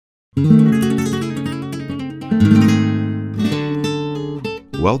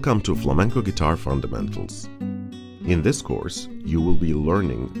Welcome to Flamenco Guitar Fundamentals. In this course, you will be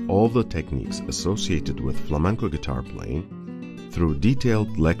learning all the techniques associated with flamenco guitar playing through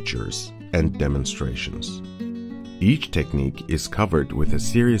detailed lectures and demonstrations. Each technique is covered with a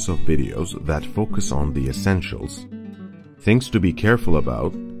series of videos that focus on the essentials, things to be careful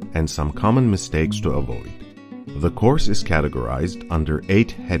about, and some common mistakes to avoid. The course is categorized under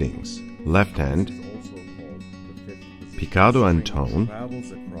 8 headings: left hand, picado and tone,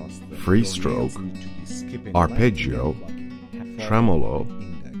 free stroke, arpeggio, tremolo,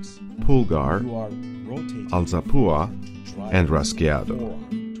 pulgar, alzapua, and rasgueado.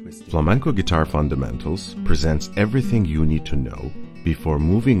 Flamenco Guitar Fundamentals presents everything you need to know before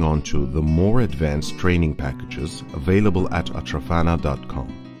moving on to the more advanced training packages available at atrafana.com.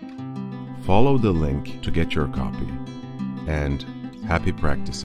 Follow the link to get your copy, and happy practice.